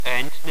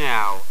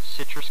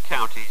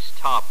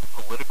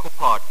political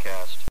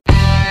podcast.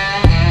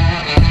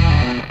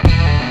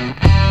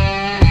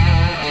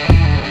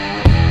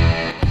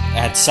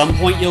 At some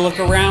point you look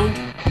around,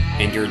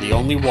 and you're the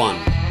only one.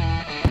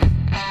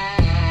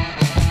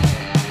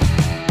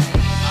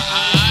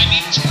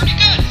 It's pretty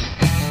good.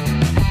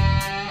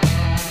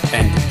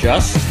 And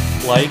just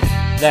like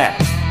that,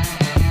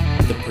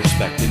 the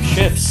perspective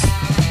shifts.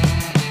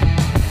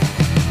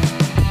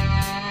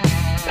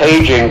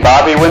 Paging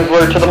Bobby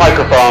Winsler to the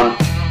microphone.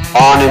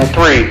 On in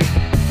 3,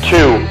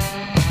 2.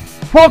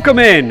 Welcome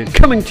in,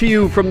 coming to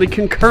you from the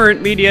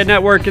Concurrent Media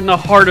Network in the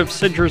heart of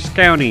Citrus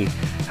County.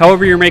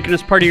 However you're making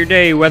this part of your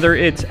day, whether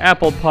it's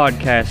Apple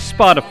Podcasts,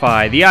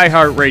 Spotify, the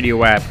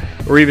iHeartRadio app,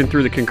 or even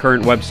through the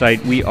Concurrent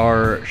website, we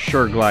are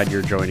sure glad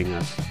you're joining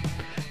us.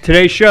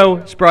 Today's show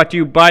is brought to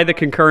you by the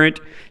Concurrent,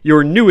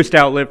 your newest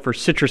outlet for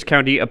Citrus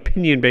County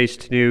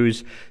opinion-based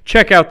news.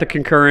 Check out the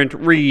Concurrent,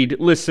 read,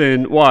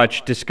 listen,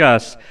 watch,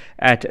 discuss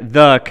at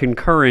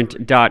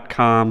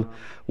theconcurrent.com.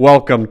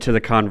 Welcome to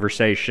the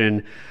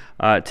conversation.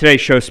 Today's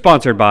show is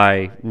sponsored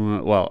by,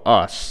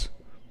 us.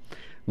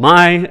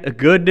 My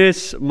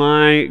goodness.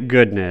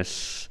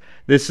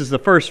 This is the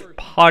first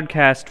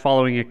podcast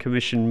following a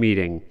commission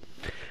meeting.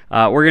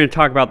 We're going to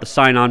talk about the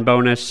sign-on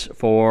bonus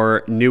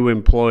for new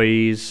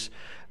employees.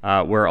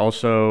 We're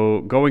also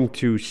going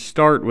to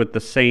start with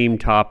the same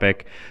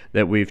topic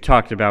that we've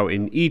talked about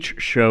in each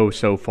show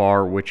so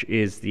far, which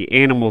is the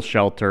animal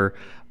shelter.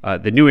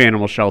 The new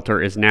animal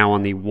shelter is now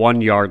on the 1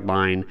 yard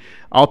line.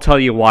 I'll tell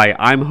you why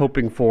I'm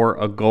hoping for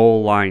a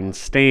goal line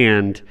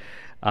stand.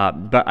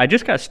 But I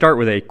just got to start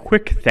with a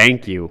quick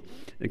thank you.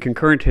 The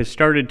Concurrent has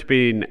started to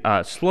be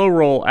slow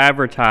roll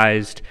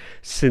advertised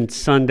since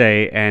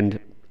Sunday, and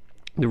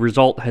the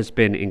result has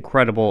been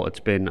incredible. It's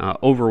been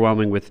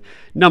overwhelming with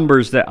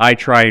numbers that I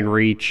try and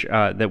reach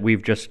that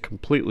we've just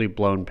completely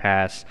blown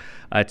past.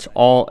 It's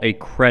all a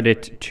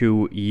credit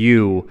to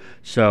you.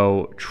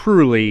 So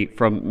truly,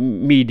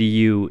 from me to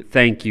you,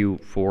 thank you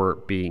for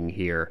being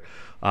here.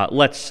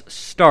 Let's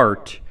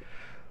start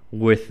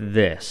with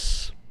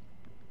this.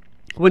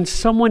 When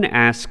someone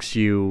asks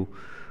you,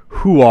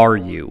 who are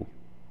you?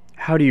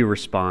 How do you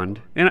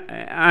respond? And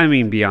I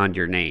mean beyond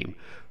your name.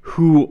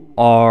 Who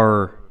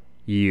are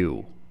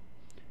you?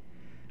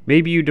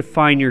 Maybe you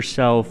define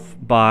yourself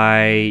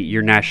by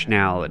your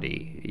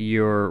nationality,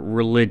 your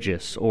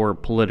religious or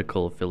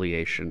political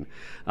affiliation.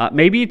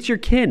 Maybe it's your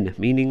kin,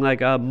 meaning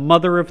like a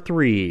mother of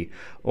three,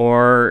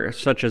 or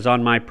such as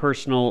on my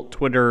personal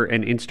Twitter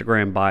and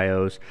Instagram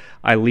bios,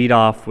 I lead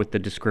off with the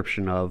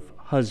description of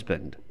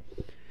husband.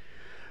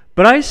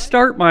 But I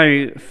start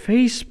my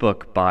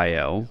Facebook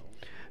bio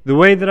the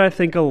way that I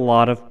think a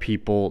lot of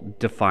people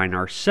define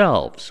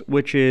ourselves,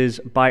 which is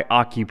by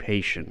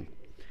occupation.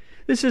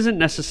 This isn't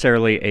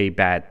necessarily a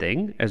bad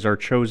thing, as our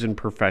chosen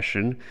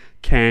profession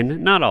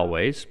can, not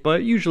always,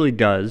 but usually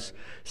does,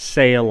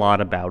 say a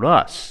lot about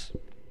us.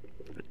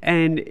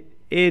 And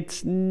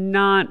it's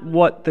not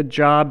what the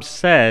job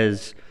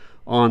says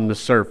on the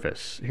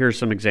surface. Here's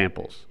some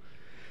examples.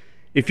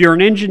 If you're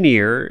an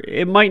engineer,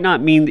 it might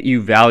not mean that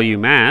you value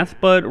math,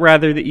 but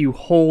rather that you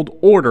hold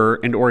order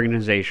and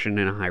organization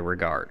in high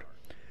regard.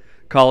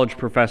 College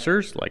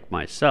professors, like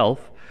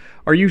myself,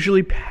 are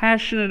usually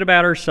passionate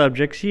about our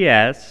subjects,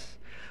 yes,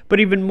 but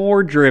even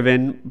more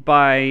driven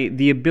by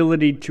the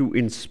ability to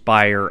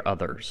inspire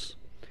others.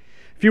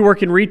 If you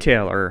work in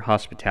retail or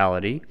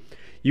hospitality,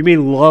 you may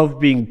love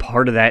being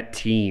part of that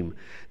team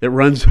that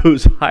runs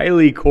those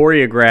highly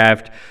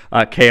choreographed,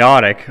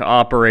 chaotic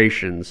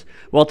operations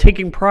while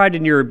taking pride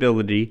in your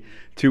ability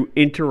to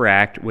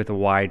interact with a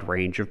wide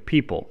range of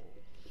people.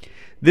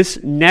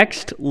 This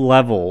next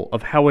level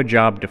of how a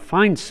job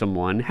defines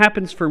someone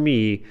happens for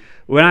me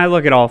when I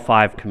look at all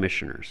 5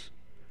 commissioners.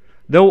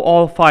 Though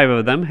all 5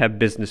 of them have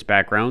business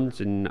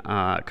backgrounds in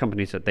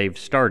companies that they've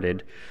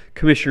started,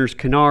 Commissioners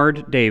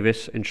Kennard,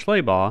 Davis, and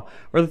Schleybaugh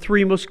are the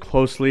 3 most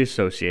closely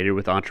associated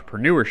with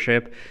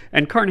entrepreneurship,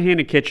 and Carnahan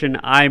and Kitchen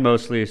I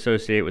mostly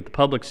associate with the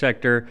public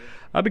sector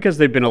because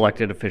they've been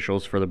elected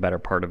officials for the better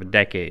part of a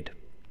decade.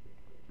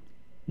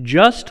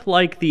 Just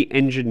like the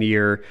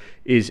engineer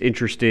is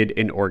interested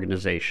in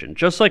organization,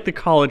 just like the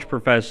college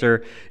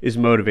professor is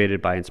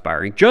motivated by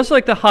inspiring, just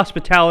like the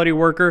hospitality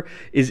worker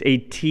is a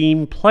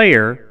team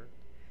player,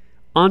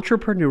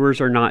 entrepreneurs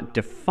are not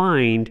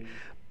defined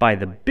by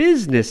the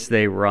business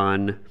they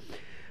run,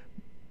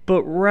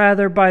 but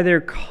rather by their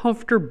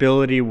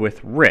comfortability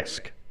with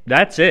risk.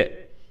 That's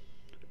it.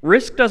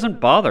 Risk doesn't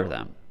bother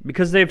them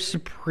because they have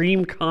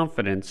supreme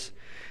confidence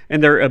in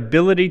their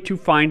ability to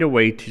find a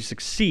way to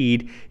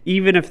succeed,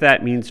 even if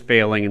that means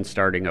failing and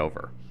starting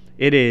over.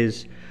 It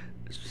is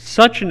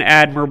such an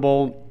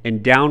admirable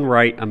and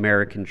downright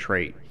American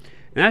trait.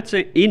 And that's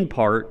in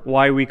part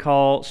why we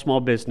call small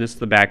business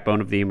the backbone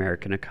of the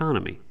American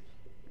economy.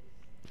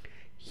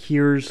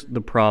 Here's the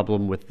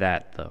problem with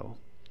that, though.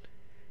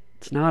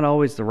 It's not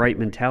always the right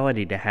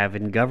mentality to have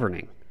in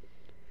governing.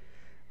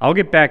 I'll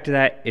get back to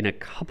that in a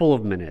couple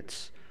of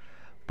minutes,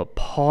 but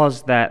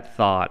pause that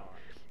thought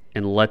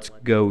and let's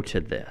go to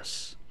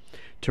this.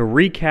 To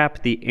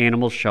recap the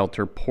animal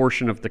shelter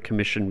portion of the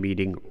commission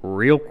meeting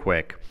real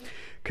quick,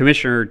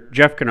 Commissioner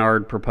Jeff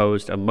Kennard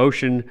proposed a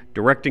motion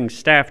directing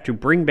staff to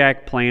bring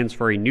back plans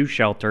for a new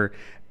shelter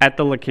at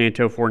the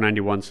Lecanto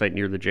 491 site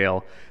near the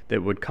jail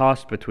that would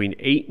cost between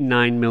 $8 and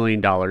 $9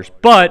 million,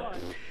 but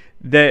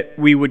that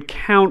we would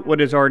count what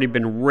has already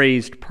been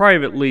raised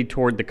privately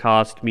toward the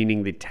cost,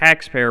 meaning the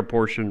taxpayer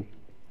portion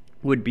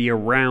would be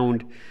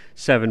around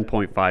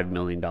 $7.5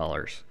 million.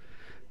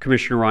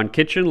 Commissioner Ron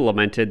Kitchen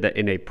lamented that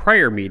in a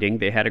prior meeting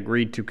they had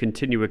agreed to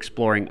continue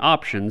exploring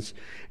options,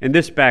 and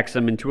this backs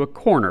them into a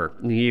corner,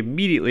 and he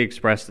immediately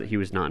expressed that he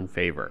was not in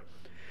favor.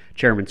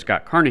 Chairman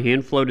Scott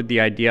Carnahan floated the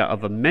idea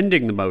of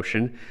amending the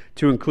motion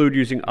to include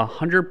using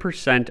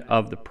 100%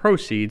 of the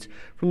proceeds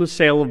from the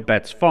sale of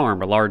Betts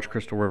Farm, a large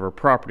Crystal River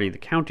property the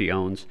county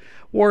owns,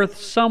 worth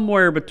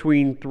somewhere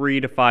between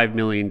 $3 to $5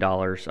 million,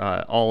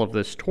 all of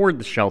this toward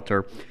the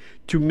shelter,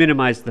 to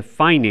minimize the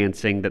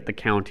financing that the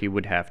county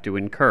would have to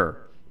incur.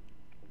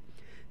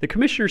 The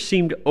commissioners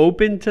seemed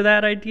open to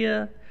that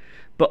idea,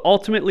 but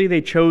ultimately they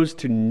chose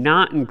to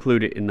not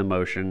include it in the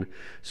motion,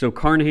 so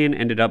Carnahan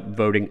ended up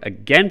voting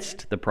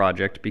against the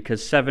project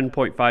because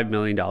 $7.5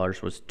 million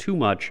was too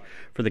much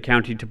for the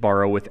county to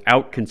borrow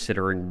without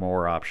considering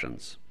more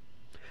options.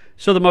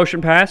 So the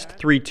motion passed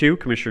 3-2.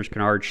 Commissioners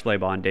Kennard,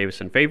 Schleybaugh, and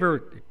Davis in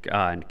favor,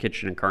 and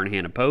Kitchen and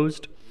Carnahan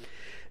opposed.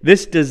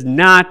 This does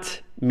not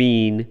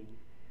mean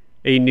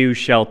a new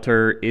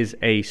shelter is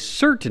a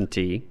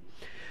certainty,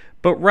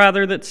 but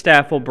rather that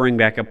staff will bring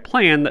back a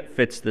plan that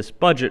fits this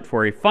budget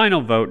for a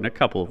final vote in a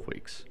couple of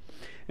weeks.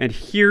 And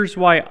here's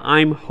why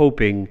I'm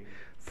hoping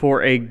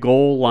for a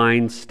goal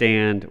line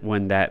stand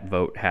when that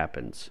vote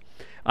happens.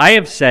 I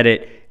have said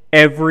it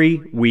every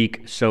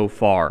week so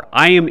far.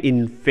 I am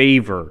in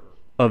favor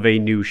of a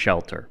new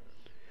shelter.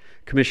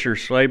 Commissioner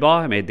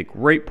Schleybaugh made the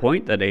great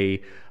point that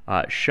a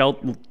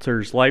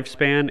shelter's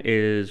lifespan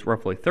is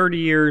roughly 30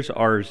 years.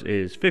 Ours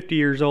is 50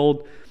 years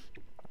old.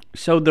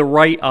 So the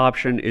right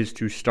option is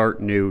to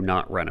start new,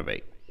 not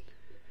renovate.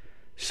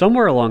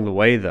 Somewhere along the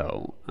way,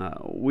 though,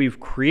 we've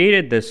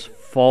created this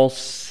false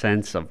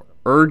sense of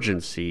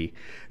urgency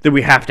that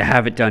we have to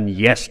have it done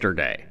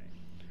yesterday.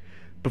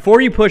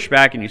 Before you push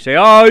back and you say,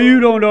 oh,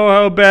 you don't know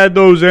how bad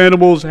those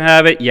animals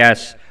have it.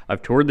 Yes,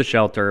 I've toured the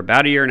shelter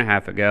about a year and a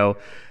half ago,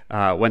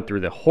 went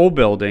through the whole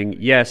building.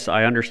 Yes,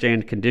 I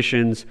understand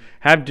conditions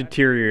have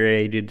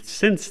deteriorated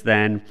since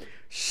then.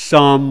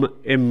 Some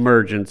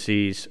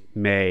emergencies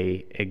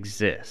may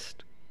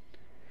exist.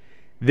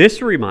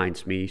 This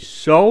reminds me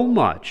so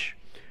much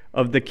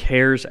of the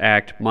CARES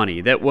Act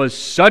money that was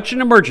such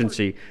an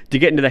emergency to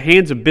get into the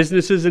hands of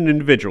businesses and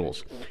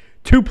individuals.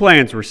 Two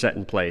plans were set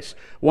in place.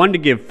 One to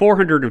give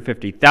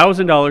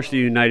 $450,000 to the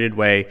United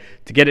Way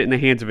to get it in the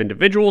hands of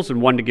individuals,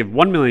 and one to give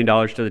 $1 million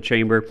to the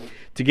Chamber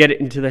to get it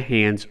into the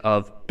hands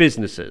of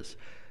businesses.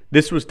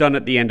 This was done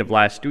at the end of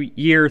last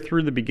year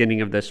through the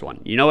beginning of this one.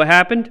 You know what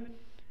happened?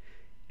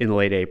 In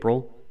late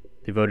April,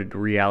 they voted to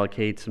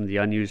reallocate some of the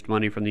unused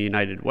money from the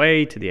United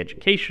Way to the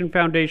Education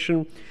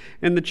Foundation,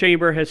 and the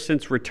Chamber has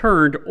since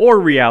returned or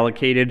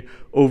reallocated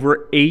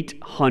over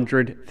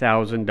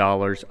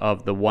 $800,000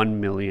 of the $1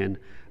 million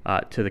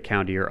to the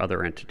county or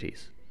other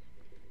entities.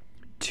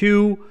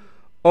 Two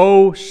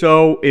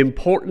so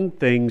important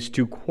things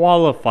to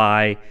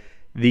qualify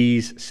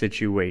these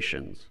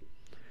situations.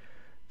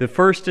 The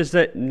first is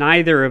that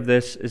neither of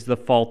this is the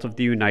fault of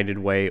the United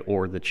Way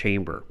or the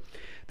Chamber.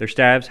 Their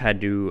staffs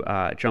had to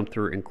jump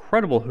through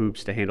incredible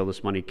hoops to handle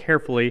this money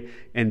carefully,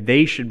 and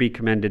they should be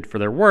commended for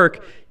their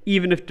work,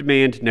 even if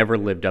demand never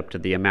lived up to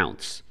the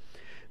amounts.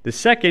 The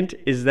second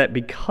is that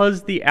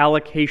because the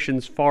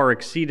allocations far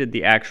exceeded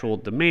the actual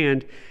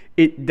demand,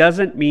 it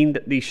doesn't mean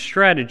that these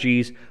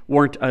strategies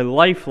weren't a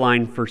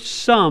lifeline for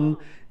some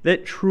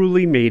that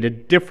truly made a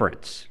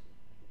difference.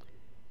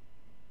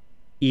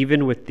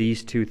 Even with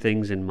these two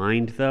things in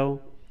mind, though,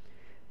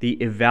 the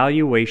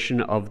evaluation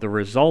of the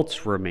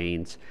results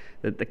remains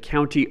that the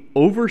county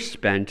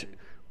overspent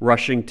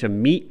rushing to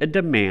meet a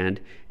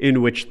demand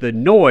in which the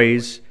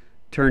noise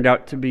turned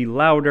out to be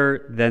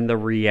louder than the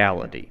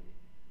reality.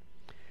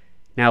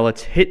 Now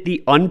let's hit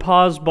the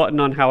unpause button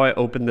on how I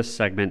opened this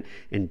segment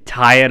and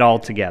tie it all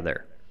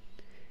together.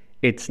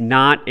 It's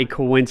not a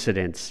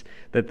coincidence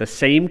that the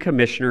same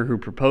commissioner who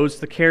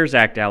proposed the CARES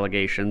Act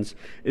allegations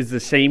is the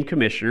same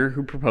commissioner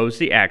who proposed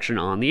the action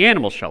on the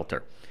animal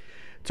shelter.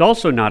 It's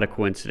also not a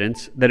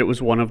coincidence that it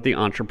was one of the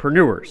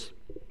entrepreneurs.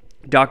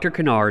 Dr.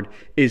 Kennard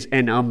is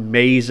an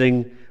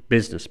amazing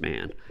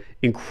businessman,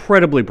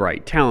 incredibly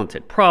bright,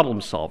 talented,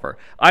 problem solver.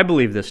 I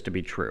believe this to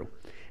be true.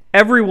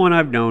 Everyone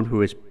I've known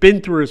who has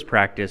been through his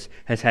practice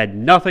has had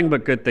nothing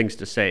but good things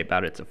to say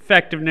about its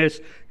effectiveness,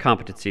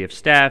 competency of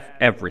staff,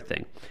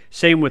 everything.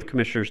 Same with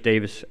Commissioners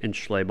Davis and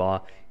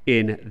Schleybaugh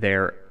in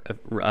their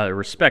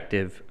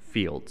respective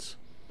fields.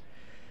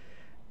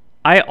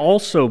 I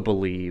also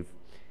believe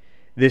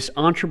this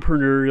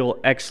entrepreneurial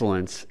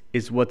excellence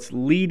is what's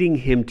leading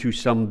him to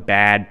some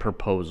bad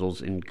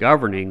proposals in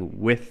governing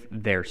with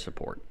their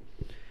support.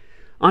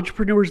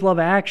 Entrepreneurs love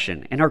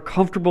action and are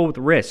comfortable with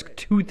risk,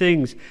 two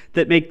things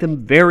that make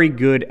them very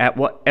good at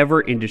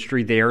whatever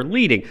industry they are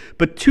leading,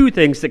 but two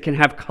things that can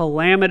have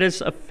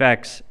calamitous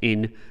effects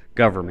in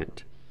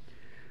government.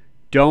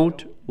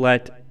 Don't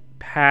let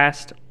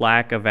past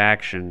lack of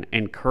action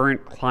and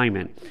current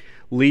climate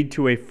lead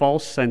to a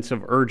false sense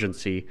of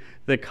urgency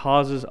that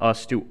causes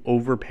us to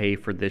overpay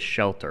for this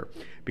shelter.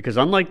 Because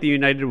unlike the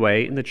United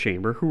Way and the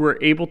Chamber, who were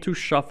able to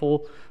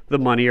shuffle the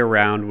money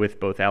around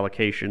with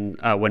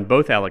when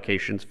both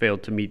allocations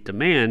failed to meet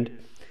demand,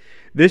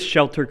 this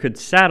shelter could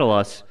saddle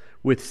us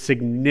with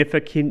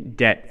significant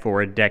debt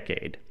for a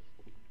decade.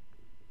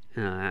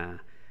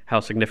 How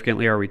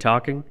significantly are we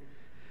talking?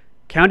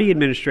 County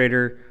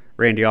Administrator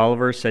Randy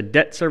Oliver said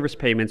debt service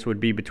payments would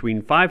be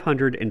between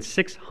 $500,000 and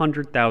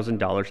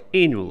 $600,000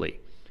 annually.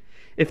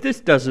 If this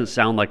doesn't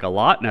sound like a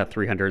lot in a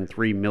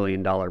 $303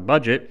 million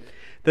budget,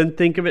 then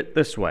think of it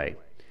this way.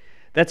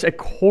 That's a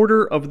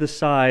quarter of the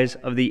size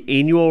of the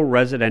annual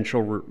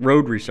residential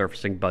road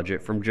resurfacing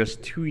budget from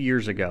just 2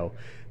 years ago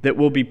that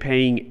we'll be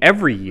paying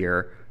every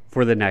year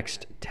for the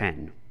next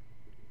 10.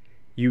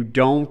 You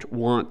don't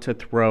want to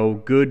throw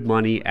good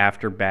money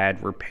after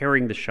bad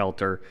repairing the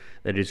shelter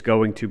that is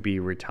going to be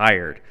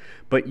retired,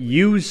 but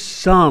use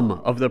some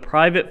of the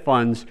private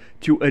funds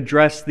to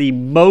address the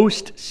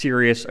most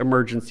serious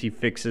emergency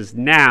fixes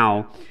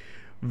now.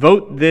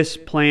 Vote this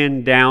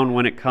plan down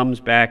when it comes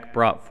back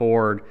brought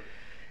forward,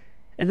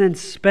 and then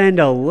spend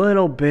a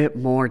little bit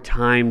more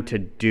time to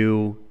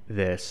do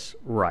this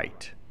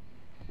right.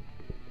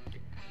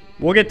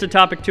 We'll get to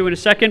topic 2 in a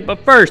second, but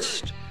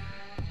first,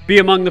 be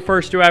among the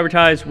first to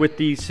advertise with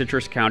the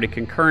Citrus County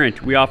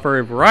Concurrent. We offer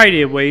a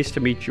variety of ways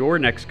to meet your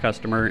next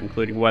customer,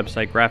 including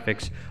website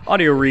graphics,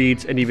 audio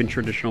reads, and even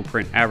traditional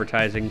print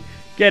advertising.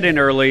 Get in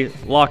early,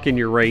 lock in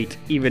your rate,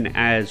 even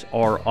as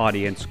our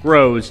audience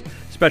grows.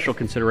 Special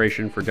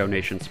consideration for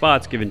donation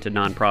spots given to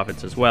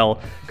nonprofits as well.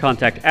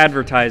 Contact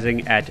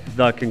advertising at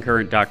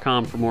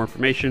theconcurrent.com for more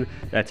information.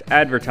 That's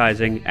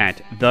advertising at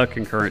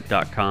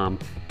theconcurrent.com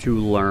to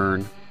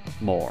learn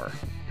more.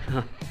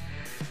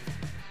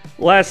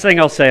 Last thing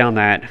I'll say on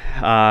that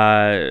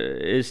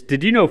is,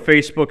 did you know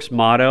Facebook's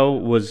motto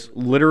was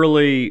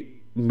literally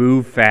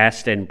move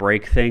fast and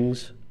break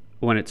things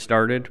when it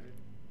started?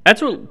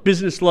 That's what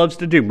business loves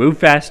to do, move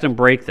fast and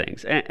break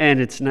things. And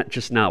it's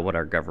not what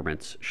our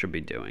governments should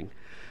be doing.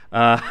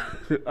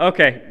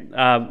 Okay,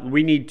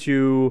 we need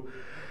to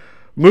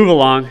move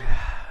along.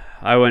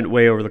 I went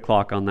way over the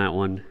clock on that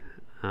one.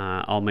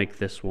 I'll make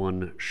this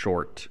one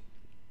short.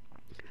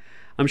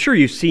 I'm sure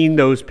you've seen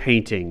those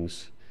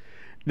paintings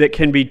that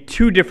can be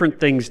two different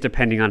things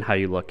depending on how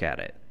you look at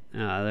it.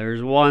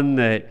 There's one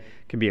that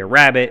can be a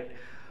rabbit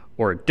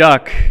or a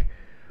duck,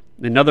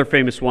 another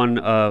famous one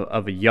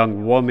of a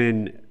young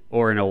woman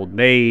or an old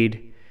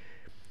maid.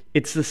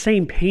 It's the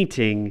same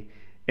painting,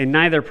 and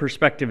neither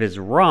perspective is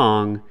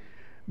wrong,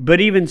 but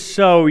even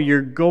so,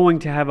 you're going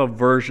to have a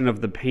version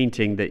of the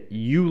painting that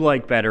you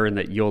like better and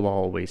that you'll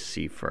always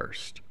see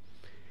first.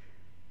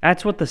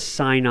 That's what the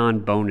sign-on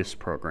bonus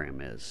program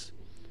is.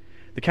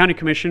 The County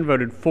Commission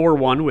voted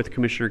 4-1, with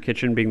Commissioner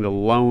Kitchen being the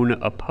lone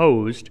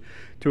opposed,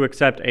 to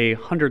accept a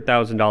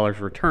 $100,000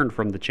 returned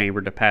from the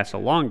Chamber to pass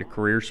along to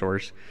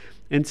CareerSource,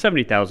 and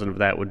 $70,000 of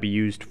that would be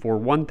used for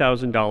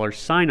 $1,000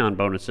 sign-on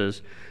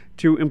bonuses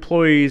to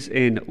employees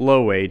in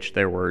low-wage,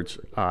 their words,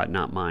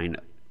 not mine,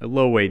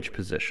 low-wage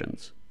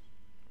positions.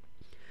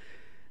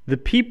 The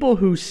people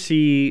who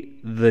see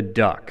the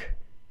duck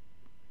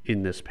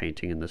in this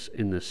painting,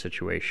 in this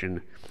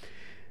situation,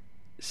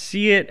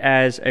 see it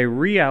as a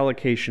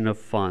reallocation of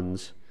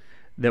funds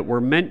that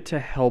were meant to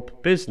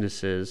help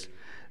businesses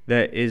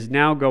that is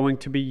now going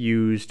to be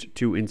used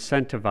to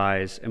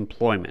incentivize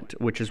employment,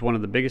 which is one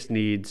of the biggest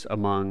needs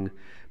among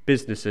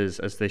businesses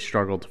as they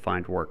struggle to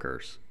find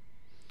workers.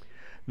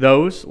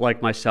 Those,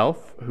 like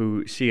myself,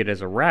 who see it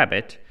as a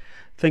rabbit,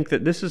 think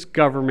that this is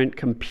government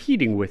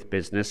competing with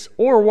business,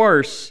 or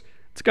worse,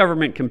 it's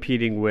government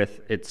competing with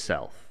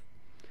itself.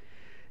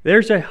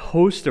 There's a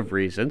host of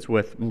reasons,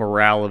 with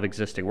morale of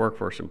existing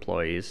workforce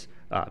employees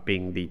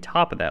being the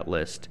top of that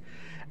list,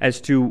 as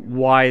to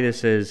why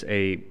this is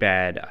a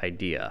bad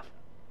idea.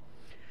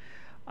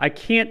 I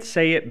can't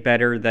say it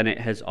better than it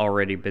has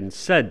already been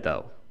said,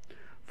 though.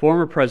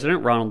 Former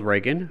President Ronald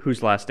Reagan,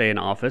 whose last day in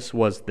office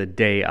was the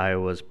day I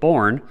was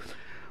born,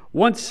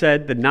 once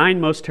said the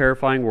 9 most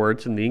terrifying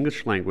words in the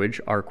English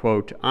language are,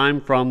 quote, "I'm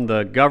from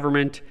the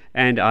government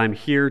and I'm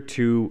here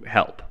to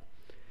help."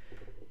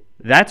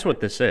 That's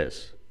what this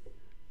is.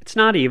 It's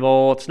not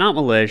evil, it's not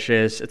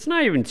malicious, it's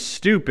not even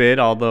stupid,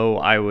 although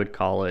I would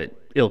call it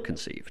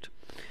ill-conceived.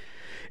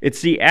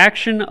 It's the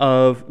action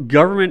of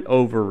government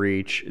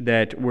overreach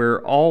that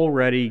we're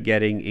already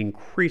getting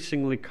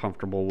increasingly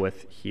comfortable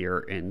with here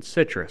in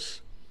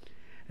Citrus.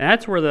 And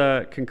that's where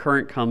the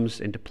concurrent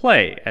comes into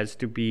play, as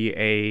to be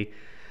a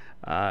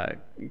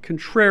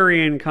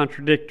contrarian,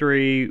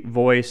 contradictory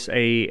voice,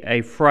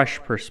 a fresh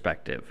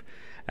perspective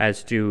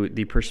as to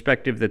the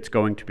perspective that's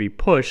going to be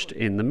pushed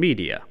in the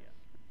media.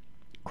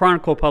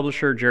 Chronicle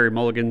publisher Jerry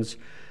Mulligan's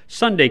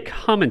Sunday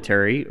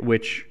commentary,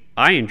 which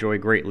I enjoy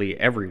greatly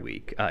every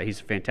week.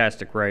 He's a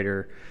fantastic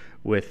writer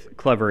with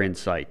clever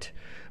insight.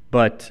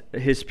 But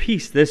his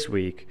piece this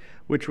week,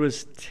 which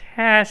was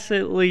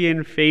tacitly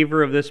in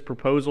favor of this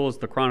proposal as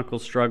the Chronicle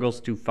struggles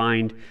to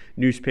find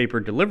newspaper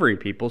delivery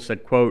people,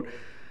 said, quote,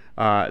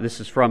 this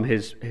is from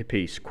his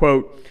piece,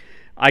 quote,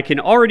 "I can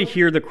already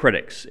hear the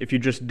critics. If you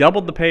just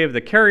doubled the pay of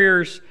the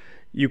carriers,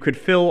 you could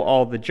fill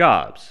all the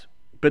jobs.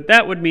 But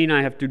that would mean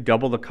I have to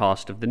double the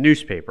cost of the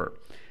newspaper.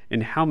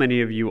 And how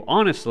many of you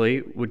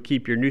honestly would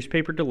keep your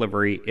newspaper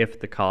delivery if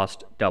the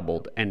cost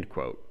doubled?" End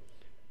quote.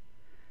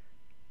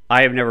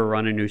 I have never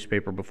run a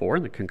newspaper before,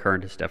 and the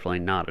Concurrent is definitely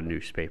not a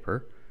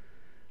newspaper.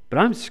 But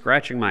I'm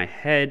scratching my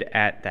head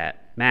at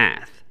that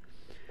math.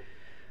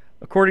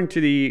 According to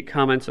the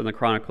comments on the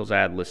Chronicle's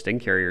ad listing,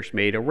 carriers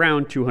made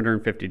around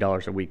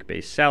 $250 a week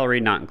base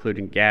salary, not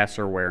including gas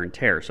or wear and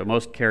tear. So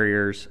most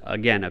carriers,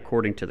 again,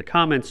 according to the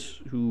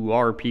comments, who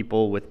are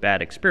people with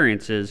bad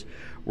experiences,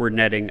 were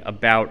netting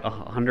about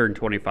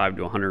 $125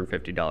 to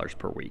 $150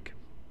 per week.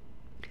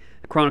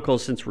 The Chronicle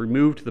has since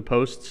removed the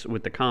posts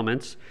with the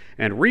comments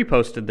and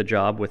reposted the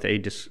job with a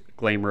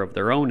disclaimer of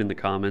their own in the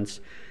comments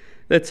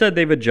that said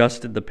they've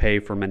adjusted the pay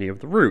for many of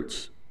the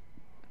routes.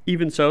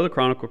 Even so, the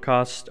Chronicle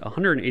costs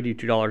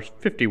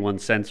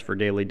 $182.51 for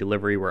daily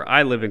delivery where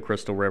I live in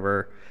Crystal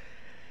River.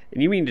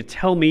 And you mean to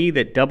tell me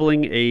that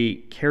doubling a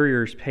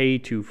carrier's pay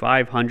to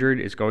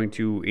 $500 is going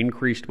to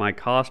increase my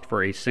cost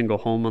for a single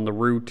home on the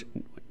route,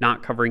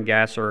 not covering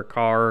gas or a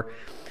car?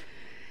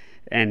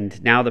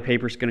 And now the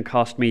paper's going to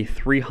cost me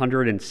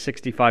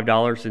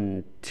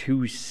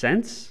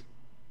 $365.02?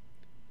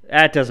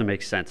 That doesn't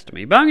make sense to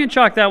me. But I'm going to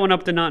chalk that one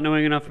up to not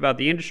knowing enough about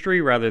the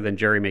industry rather than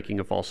Jerry making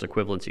a false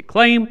equivalency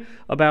claim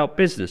about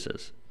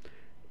businesses.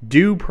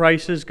 Do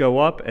prices go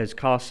up as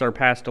costs are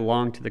passed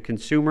along to the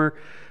consumer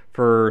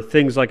for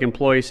things like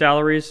employee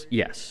salaries?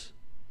 Yes.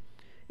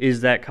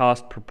 Is that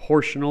cost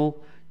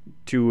proportional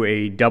to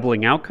a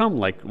doubling outcome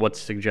like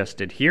what's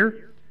suggested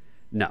here?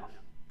 No.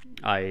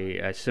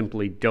 I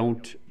simply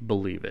don't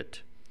believe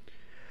it.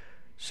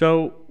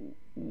 So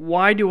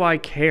why do I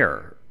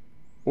care?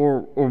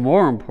 Or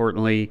more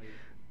importantly,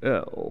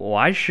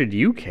 why should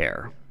you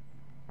care?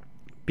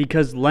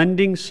 Because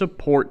lending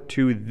support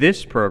to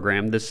this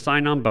program, this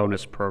sign-on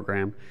bonus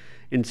program,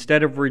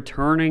 instead of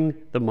returning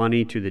the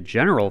money to the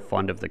general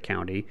fund of the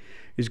county,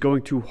 is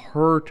going to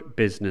hurt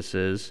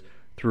businesses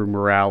through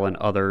morale and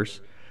others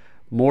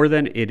more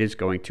than it is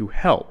going to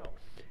help.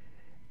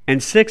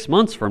 And 6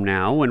 months from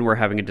now, when we're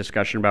having a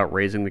discussion about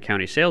raising the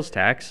county sales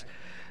tax,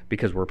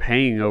 because we're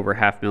paying over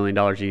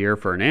 $500,000 a year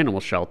for an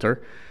animal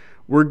shelter,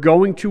 we're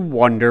going to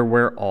wonder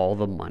where all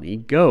the money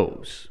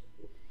goes.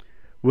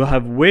 We'll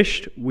have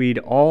wished we'd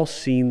all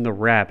seen the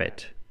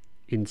rabbit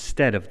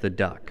instead of the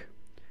duck.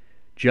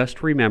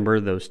 Just remember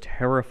those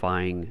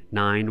terrifying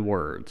 9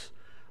 words.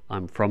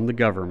 I'm from the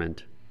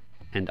government,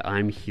 and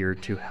I'm here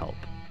to help.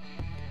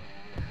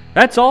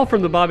 That's all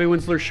from the Bobby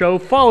Winsler Show.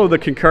 Follow the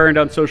Concurrent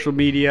on social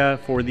media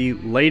for the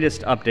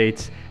latest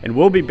updates, and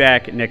we'll be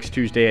back next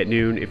Tuesday at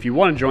noon. If you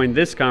want to join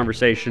this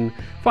conversation,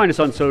 find us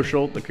on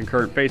social, the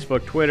Concurrent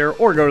Facebook, Twitter,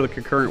 or go to the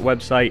Concurrent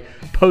website.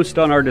 Post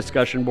on our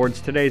discussion boards.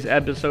 Today's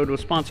episode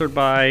was sponsored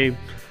by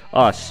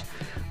us.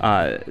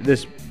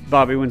 This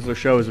Bobby Winsler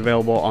Show is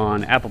available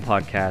on Apple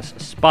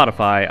Podcasts,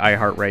 Spotify,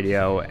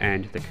 iHeartRadio,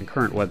 and the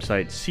Concurrent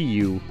website. See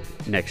you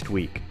next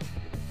week.